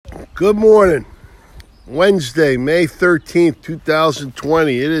Good morning. Wednesday, May 13th,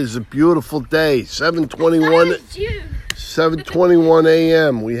 2020. It is a beautiful day. 7:21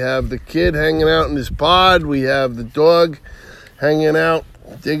 a.m. We have the kid hanging out in his pod. We have the dog hanging out,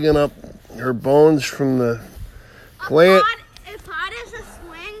 digging up her bones from the plant. A pod is a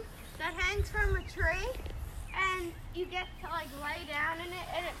swing that hangs from a tree, and you get to lay down in it,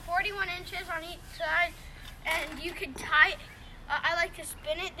 and it's 41 inches on each side, and you can tie it. I like to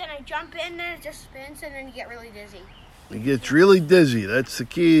spin it, then I jump in, then it just spins, and then you get really dizzy. It gets really dizzy. That's the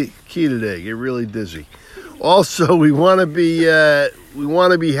key today. Get really dizzy. Also, we want to be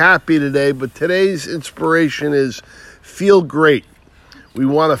happy today, but today's inspiration is feel great. We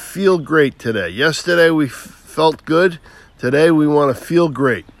want to feel great today. Yesterday we felt good. Today we want to feel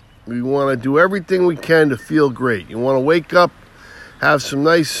great. We want to do everything we can to feel great. You want to wake up, have some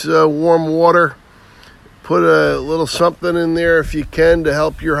nice warm water. Put a little something in there if you can to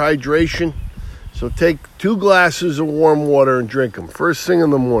help your hydration. So take 2 glasses of warm water and drink them first thing in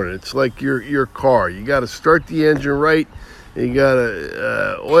the morning. It's like your car. You got to start the engine right. You got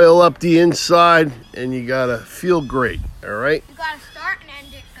to oil up the inside, and you got to feel great. All right. You got to start and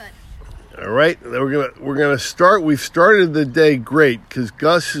end it good. All right. We're gonna start. We've started the day great because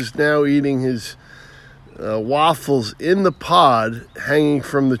Gus is now eating his waffles in the pod, hanging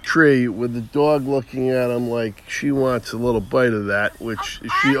from the tree, with the dog looking at him like she wants a little bite of that, which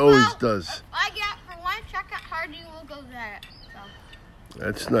she always does. If I get for 1 second hard, you will go there. So.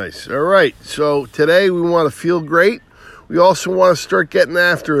 That's nice. All right, so today we want to feel great. We also want to start getting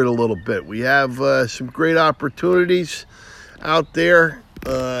after it a little bit. We have some great opportunities out there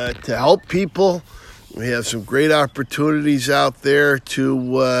to help people. We have some great opportunities out there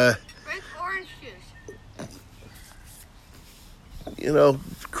to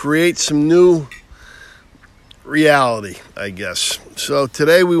create some new reality, I guess. So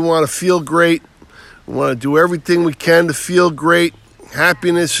today we want to feel great. We want to do everything we can to feel great.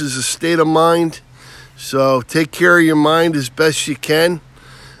 Happiness is a state of mind. So take care of your mind as best you can.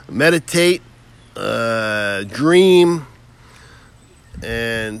 Meditate, dream,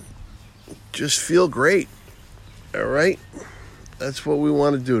 and just feel great. All right? That's what we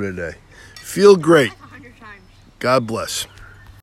want to do today. Feel great. God bless.